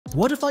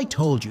What if I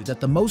told you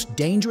that the most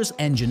dangerous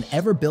engine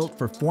ever built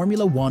for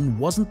Formula One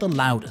wasn't the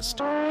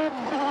loudest?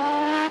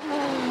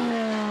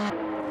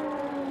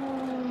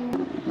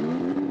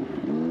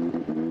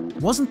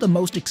 Wasn't the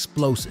most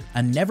explosive,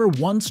 and never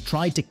once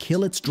tried to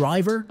kill its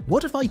driver?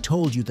 What if I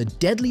told you the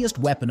deadliest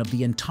weapon of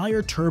the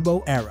entire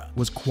turbo era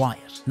was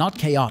quiet, not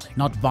chaotic,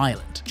 not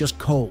violent, just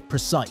cold,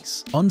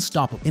 precise,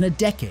 unstoppable? In a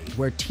decade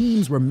where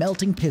teams were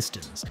melting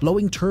pistons,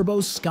 blowing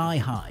turbos sky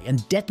high,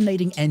 and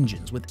detonating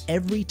engines with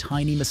every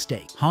tiny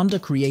mistake, Honda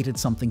created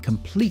something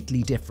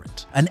completely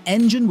different. An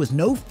engine with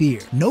no fear,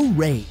 no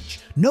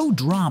rage, no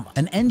drama.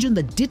 An engine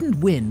that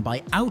didn't win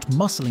by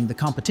out-muscling the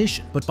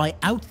competition, but by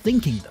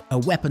outthinking them. A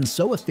weapon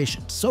so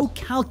efficient, so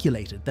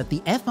calculated that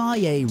the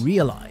FIA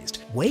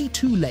realized, way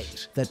too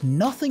late, that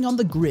nothing on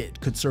the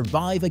grid could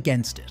survive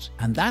against it.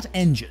 And that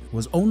engine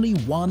was only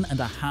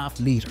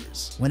 1.5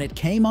 liters. When it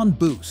came on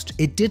boost,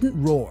 it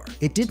didn't roar,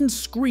 it didn't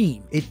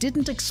scream, it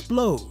didn't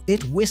explode,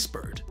 it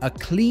whispered. A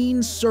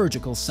clean,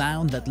 surgical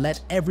sound that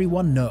let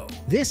everyone know,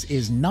 this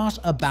is not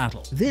a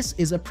battle, this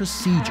is a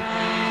procedure.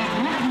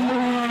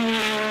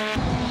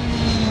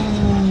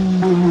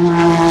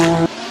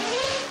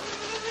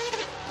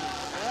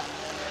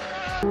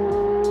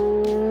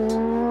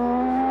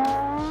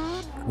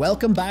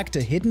 Welcome back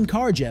to Hidden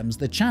Car Gems,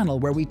 the channel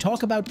where we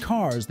talk about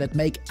cars that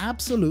make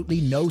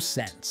absolutely no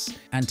sense.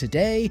 And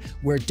today,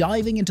 we're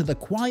diving into the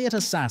quiet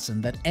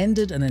assassin that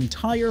ended an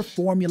entire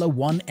Formula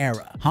One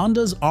era,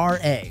 Honda's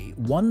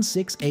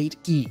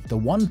RA168E, the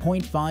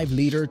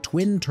 1.5-liter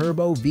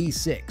twin-turbo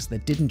V6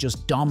 that didn't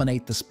just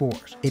dominate the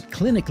sport. It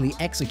clinically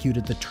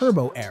executed the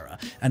turbo era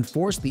and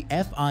forced the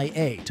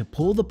FIA to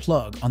pull the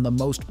plug on the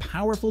most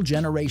powerful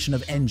generation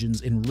of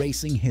engines in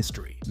racing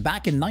history.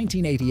 Back in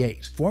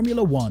 1988,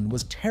 Formula One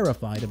was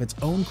terrified of its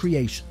own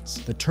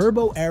creations. The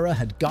turbo era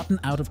had gotten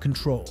out of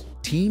control.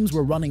 Teams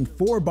were running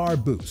 4-bar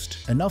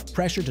boost, enough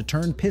pressure to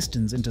turn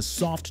pistons into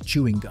soft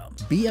chewing gum.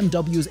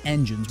 BMW's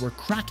engines were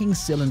cracking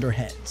cylinder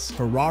heads.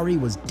 Ferrari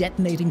was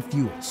detonating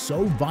fuel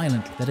so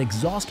violently that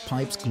exhaust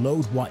pipes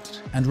glowed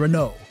white. And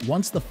Renault,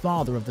 once the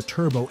father of the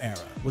turbo era,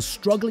 was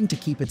struggling to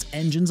keep its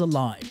engines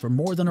alive for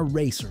more than a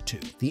race or two.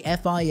 The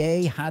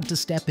FIA had to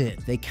step in.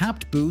 They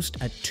capped boost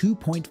at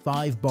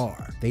 2.5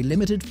 bar. They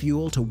limited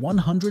fuel to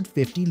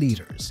 150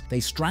 liters. They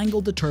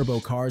strangled the turbo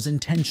cars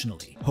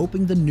intentionally,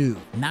 hoping the new,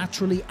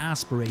 naturally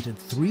aspirated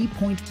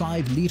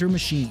 3.5-liter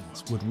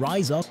machines would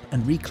rise up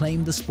and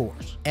reclaim the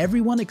sport.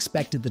 Everyone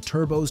expected the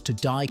turbos to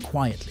die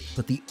quietly,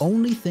 but the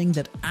only thing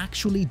that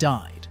actually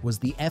died was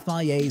the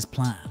FIA's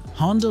plan.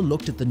 Honda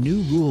looked at the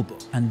new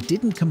rulebook and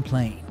didn't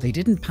complain. They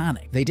didn't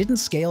panic. They didn't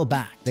scale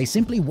back. They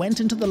simply went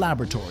into the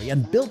laboratory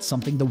and built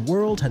something the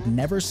world had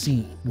never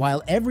seen.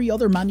 While every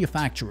other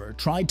manufacturer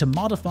tried to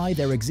modify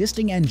their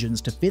existing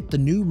engines to fit the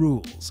new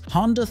rules,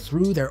 Honda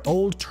threw their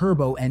old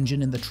turbo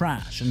engine in the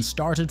trash and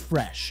started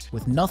fresh,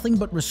 with nothing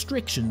but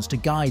restrictions to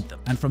guide them.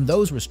 And from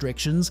those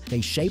restrictions,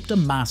 they shaped a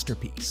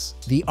masterpiece.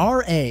 The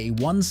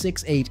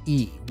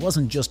RA168E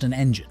wasn't just an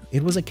engine.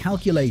 It was a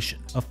calculation,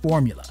 a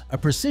formula, a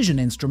precision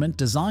instrument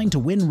designed to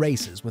win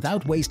races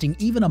without wasting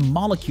even a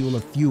molecule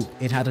of fuel.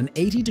 It had an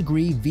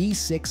 80-degree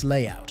V6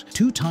 layout,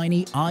 2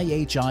 tiny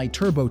IHI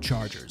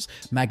turbochargers,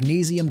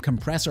 magnesium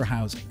compressor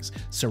housings,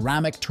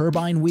 ceramic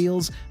turbine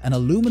wheels, an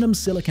aluminum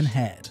silicon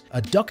head,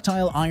 a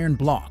ductile iron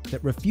block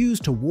that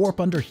refused to warp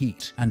under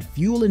heat, and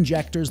fuel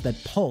injectors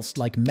that pulsed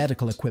like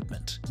medical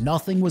equipment.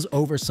 Nothing was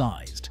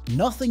oversized.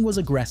 Nothing was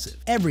aggressive.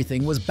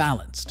 Everything was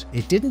balanced.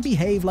 It didn't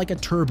behave like a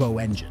turbo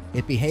engine.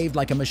 It behaved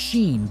like a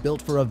machine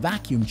built for a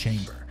vacuum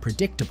chamber.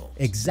 Predictable,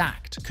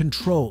 exact,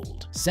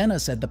 controlled. Senna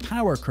said the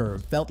power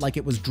curve felt like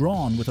it was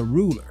drawn with a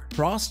ruler.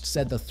 Prost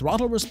said the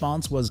throttle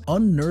response was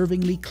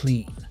unnervingly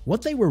clean.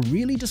 What they were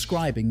really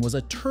describing was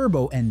a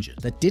turbo engine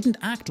that didn't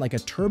act like a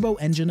turbo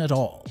engine at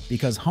all,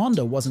 because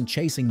Honda wasn't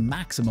chasing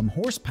maximum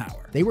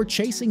horsepower. They were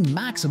chasing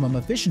maximum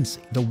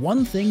efficiency, the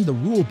one thing the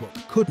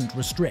rulebook couldn't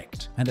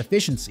restrict. And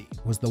efficiency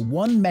was the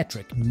one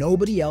metric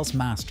nobody else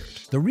mastered.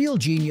 The real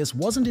genius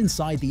wasn't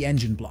inside the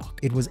engine block,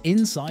 it was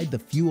inside the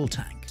fuel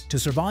tank. To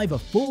survive a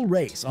full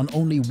race on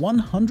only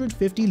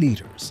 150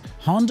 liters,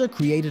 Honda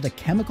created a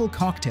chemical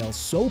cocktail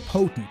so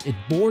potent it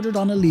bordered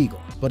on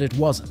illegal, but it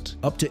wasn't.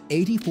 Up to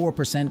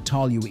 84%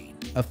 toluene,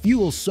 a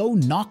fuel so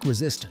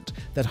knock-resistant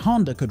that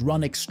Honda could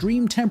run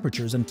extreme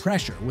temperatures and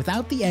pressure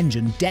without the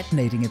engine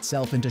detonating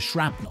itself into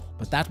shrapnel.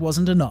 But that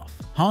wasn't enough.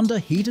 Honda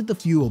heated the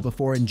fuel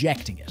before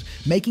injecting it,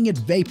 making it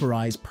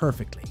vaporize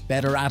perfectly.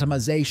 Better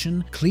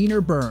atomization,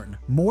 cleaner burn,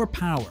 more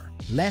power,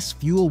 less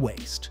fuel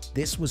waste.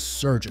 This was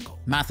surgical,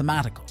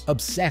 mathematical,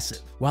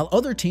 obsessive. While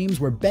other teams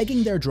were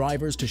begging their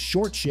drivers to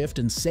short shift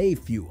and save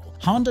fuel,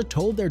 Honda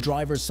told their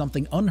drivers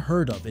something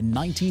unheard of in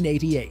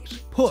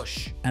 1988.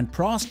 Push. And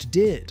Prost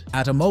did.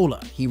 At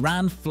Imola, he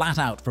ran flat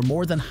out for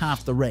more than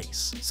half the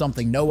race,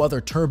 something no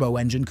other turbo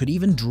engine could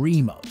even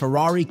dream of.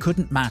 Ferrari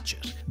couldn't match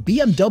it.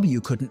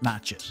 BMW couldn't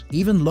match it.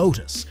 Even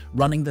Lotus,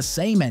 running the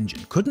same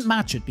engine, couldn't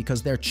match it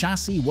because their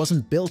chassis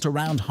wasn't built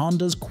around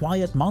Honda's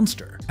quiet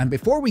monster. And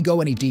before we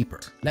go any deeper,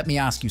 let me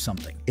ask you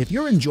something. If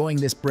you're enjoying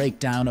this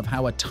breakdown of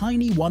how a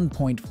tiny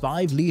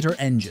 1.5-liter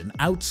engine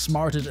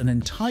outsmarted an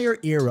entire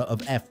era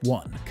of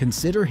F1,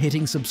 consider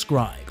hitting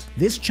subscribe.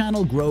 This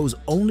channel grows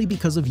only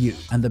because of you,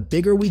 and the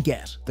bigger we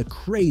get, the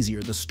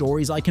crazier the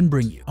stories I can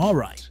bring you.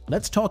 Alright,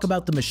 let's talk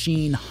about the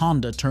machine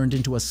Honda turned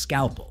into a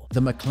scalpel,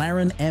 the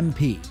McLaren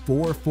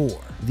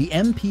MP44. The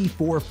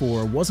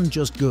MP44 wasn't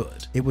just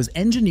good, it was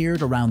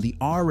engineered around the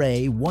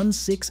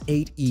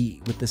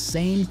RA168E with the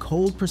same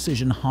cold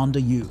precision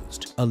Honda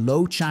used. A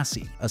low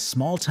chassis, a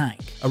small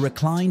tank, a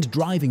reclined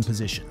driving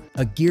position,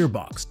 a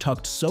gearbox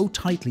tucked so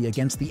tightly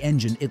against the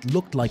engine it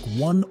looked like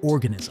one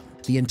organism.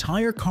 The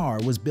entire car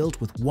was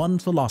built with one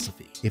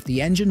philosophy. If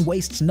the engine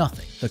wastes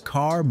nothing, the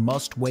car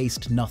must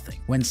waste nothing.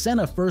 When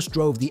Senna first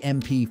drove the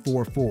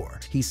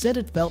MP44, he said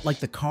it felt like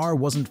the car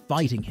wasn't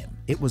fighting him,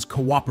 it was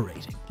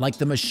cooperating. Like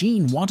the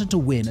machine wanted to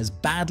win as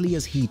badly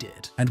as he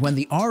did. And when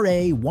the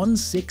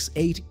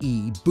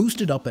RA168E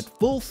boosted up at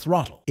full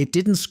throttle, it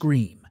didn't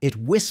scream, it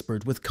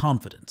whispered with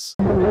confidence.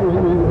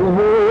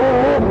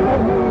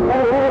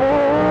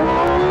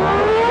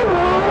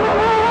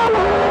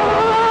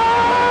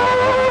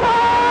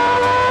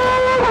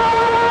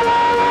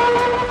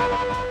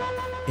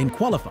 In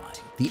qualifying,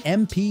 the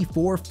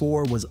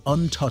MP44 was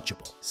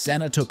untouchable.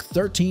 Senna took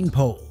 13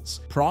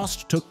 poles,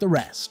 Prost took the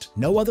rest.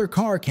 No other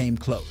car came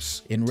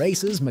close. In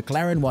races,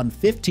 McLaren won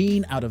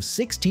 15 out of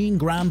 16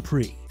 Grand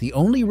Prix. The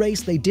only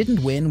race they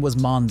didn't win was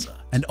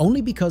Monza, and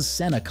only because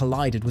Senna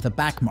collided with a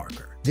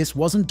backmarker. This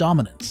wasn't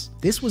dominance,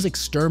 this was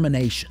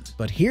extermination.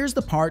 But here's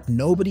the part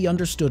nobody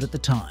understood at the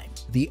time.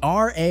 The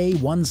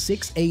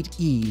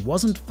RA168E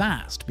wasn't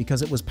fast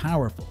because it was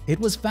powerful. It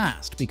was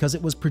fast because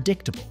it was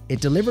predictable.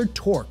 It delivered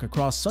torque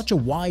across such a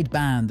wide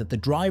band that the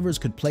drivers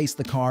could place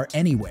the car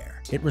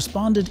anywhere. It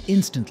responded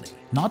instantly,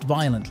 not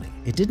violently.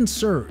 It didn't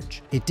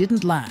surge. It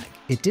didn't lag.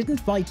 It didn't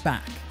fight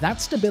back.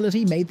 That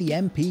stability made the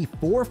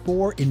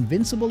MP44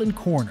 invincible in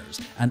corners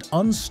and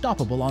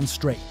unstoppable on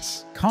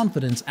straights.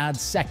 Confidence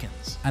adds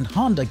seconds, and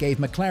Honda gave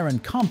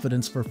McLaren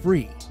confidence for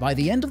free. By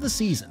the end of the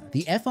season,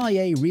 the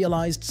FIA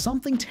realized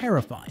something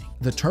terrifying.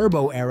 The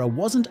turbo era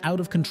wasn't out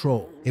of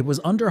control. It was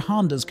under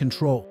Honda's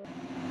control.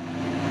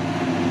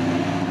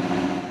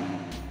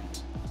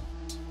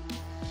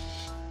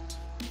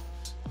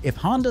 If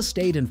Honda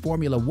stayed in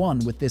Formula 1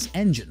 with this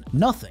engine,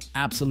 nothing,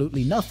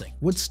 absolutely nothing,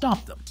 would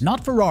stop them.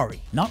 Not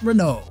Ferrari, not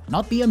Renault,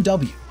 not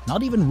BMW,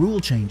 not even rule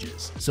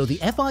changes. So the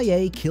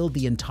FIA killed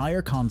the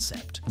entire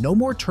concept. No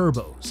more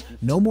turbos,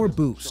 no more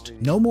boost,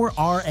 no more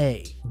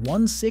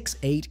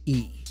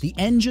RA168E. The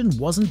engine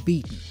wasn't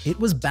beaten, it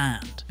was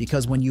banned,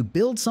 because when you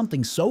build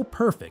something so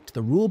perfect,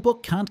 the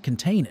rulebook can't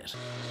contain it.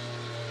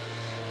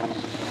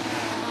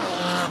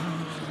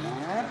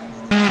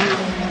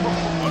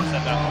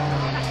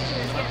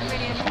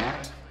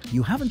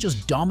 You haven't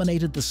just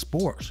dominated the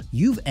sport,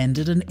 you've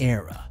ended an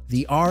era.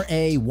 The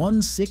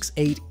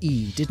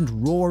RA168E didn't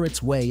roar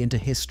its way into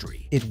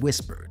history. It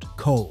whispered,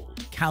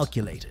 cold,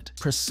 calculated,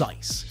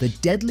 precise. The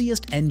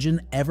deadliest engine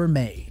ever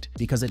made,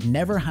 because it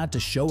never had to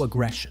show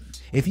aggression.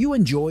 If you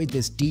enjoyed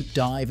this deep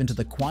dive into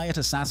the quiet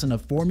assassin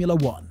of Formula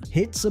 1,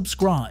 hit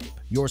subscribe.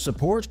 Your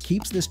support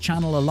keeps this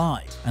channel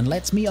alive and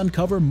lets me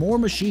uncover more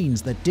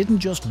machines that didn't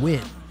just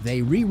win,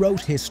 they rewrote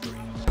history.